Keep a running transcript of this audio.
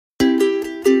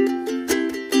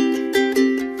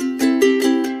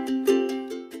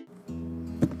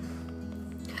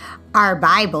Our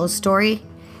Bible story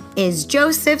is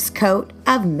Joseph's coat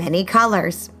of many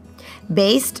colors,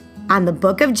 based on the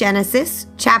book of Genesis,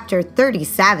 chapter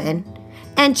 37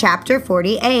 and chapter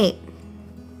 48.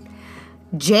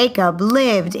 Jacob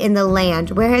lived in the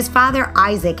land where his father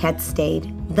Isaac had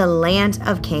stayed, the land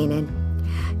of Canaan.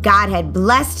 God had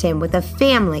blessed him with a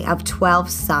family of 12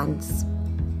 sons.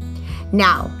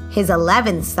 Now, his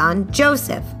 11th son,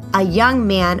 Joseph, a young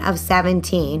man of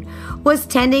 17, was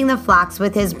tending the flocks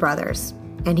with his brothers,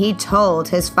 and he told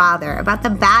his father about the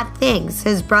bad things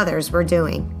his brothers were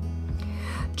doing.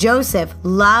 Joseph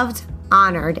loved,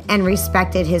 honored, and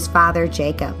respected his father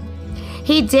Jacob.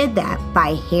 He did that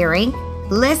by hearing,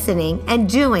 listening, and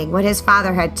doing what his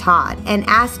father had taught and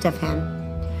asked of him.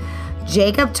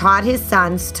 Jacob taught his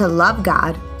sons to love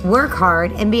God, work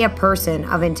hard, and be a person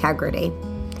of integrity.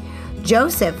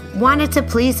 Joseph wanted to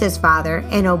please his father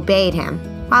and obeyed him,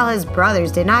 while his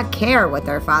brothers did not care what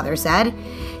their father said.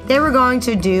 They were going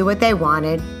to do what they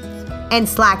wanted and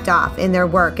slacked off in their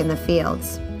work in the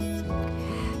fields.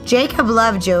 Jacob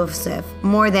loved Joseph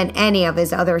more than any of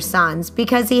his other sons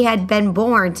because he had been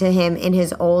born to him in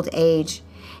his old age,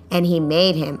 and he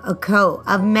made him a coat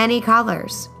of many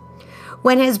colors.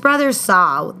 When his brothers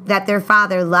saw that their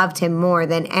father loved him more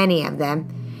than any of them,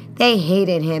 they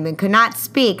hated him and could not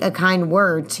speak a kind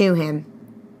word to him.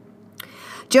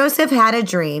 Joseph had a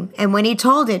dream, and when he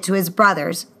told it to his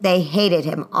brothers, they hated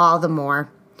him all the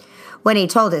more. When he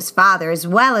told his father as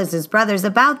well as his brothers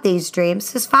about these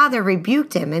dreams, his father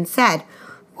rebuked him and said,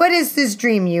 "What is this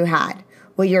dream you had?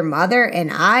 Will your mother and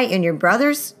I and your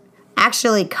brothers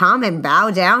actually come and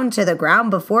bow down to the ground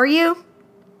before you?"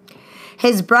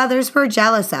 His brothers were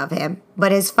jealous of him,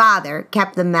 but his father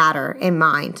kept the matter in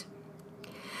mind.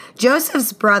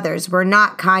 Joseph's brothers were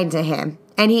not kind to him,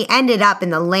 and he ended up in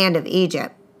the land of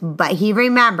Egypt. But he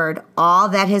remembered all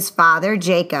that his father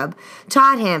Jacob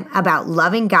taught him about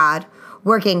loving God,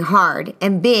 working hard,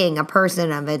 and being a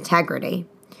person of integrity.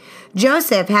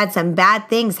 Joseph had some bad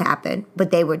things happen, but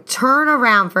they would turn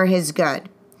around for his good.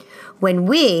 When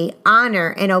we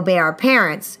honor and obey our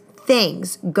parents,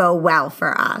 things go well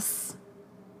for us.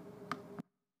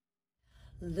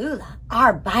 Lula,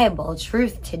 our Bible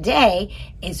truth today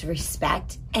is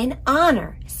respect and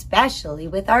honor, especially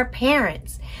with our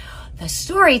parents. The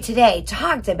story today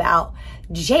talked about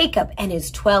Jacob and his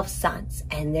 12 sons,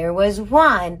 and there was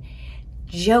one,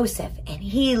 Joseph, and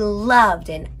he loved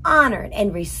and honored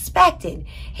and respected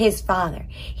his father.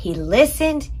 He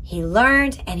listened, he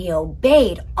learned, and he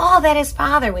obeyed all that his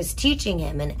father was teaching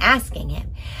him and asking him.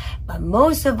 But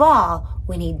most of all,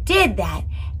 when he did that,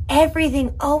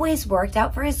 everything always worked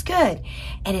out for his good.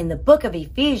 And in the book of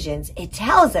Ephesians, it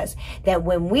tells us that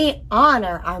when we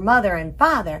honor our mother and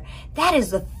father, that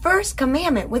is the first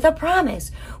commandment with a promise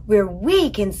where we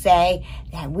can say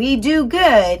that we do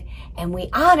good and we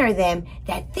honor them,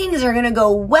 that things are going to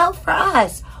go well for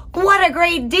us. What a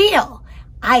great deal.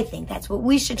 I think that's what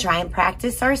we should try and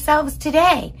practice ourselves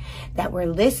today, that we're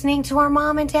listening to our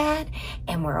mom and dad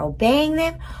and we're obeying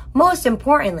them. Most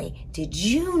importantly, did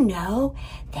you know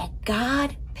that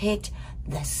God picked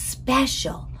the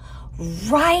special,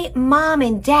 right mom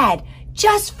and dad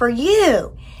just for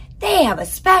you? They have a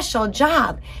special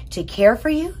job to care for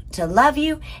you, to love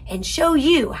you, and show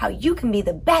you how you can be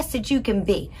the best that you can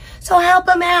be. So help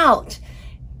them out.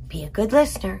 Be a good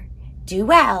listener. Do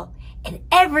well. And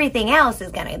everything else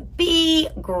is going to be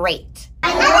great.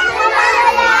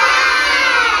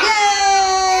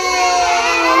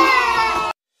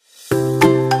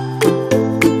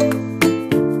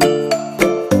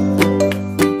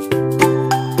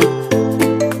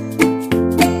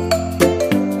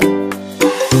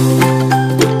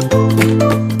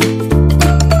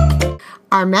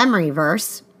 Our memory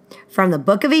verse from the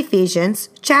book of Ephesians,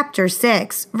 chapter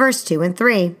 6, verse 2 and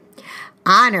 3.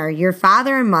 Honor your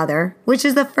father and mother, which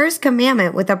is the first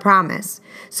commandment with a promise,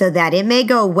 so that it may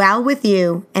go well with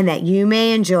you and that you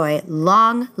may enjoy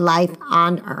long life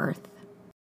on earth.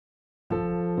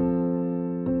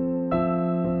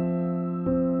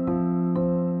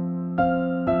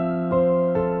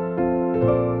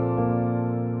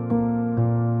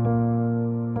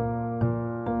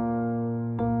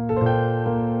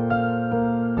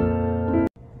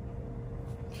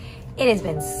 It has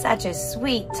been such a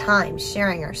sweet time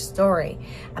sharing our story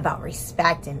about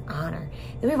respect and honor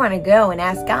that we want to go and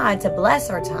ask God to bless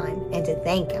our time and to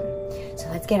thank Him. So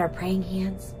let's get our praying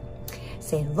hands.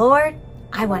 Say, Lord,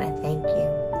 I want to thank you.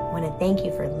 I want to thank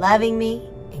you for loving me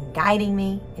and guiding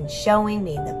me and showing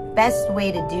me the best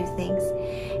way to do things.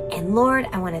 And Lord,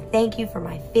 I want to thank you for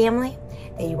my family,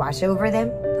 that you watch over them,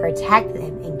 protect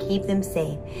them, and keep them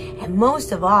safe. And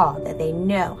most of all, that they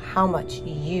know how much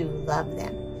you love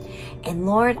them. And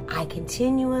Lord, I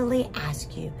continually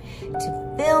ask you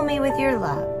to fill me with your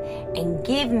love and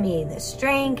give me the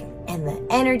strength and the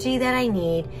energy that I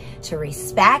need to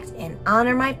respect and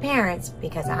honor my parents,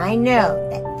 because I know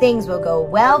that things will go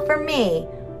well for me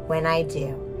when I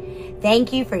do.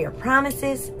 Thank you for your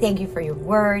promises. Thank you for your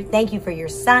word. Thank you for your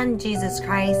Son, Jesus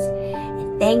Christ.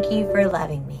 And thank you for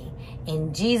loving me.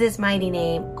 In Jesus' mighty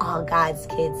name, all God's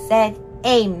kids said,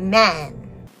 amen.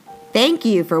 Thank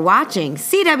you for watching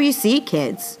CWC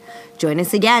Kids. Join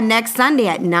us again next Sunday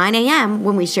at 9 a.m.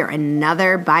 when we share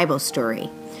another Bible story.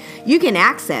 You can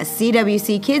access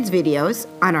CWC Kids videos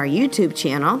on our YouTube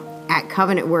channel at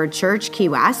Covenant Word Church Key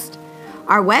West,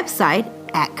 our website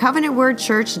at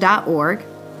covenantwordchurch.org,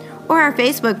 or our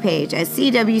Facebook page at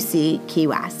CWC Key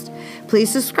West.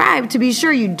 Please subscribe to be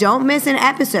sure you don't miss an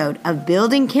episode of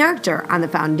Building Character on the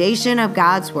Foundation of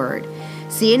God's Word.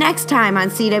 See you next time on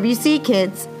CWC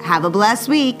Kids. Have a blessed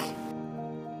week.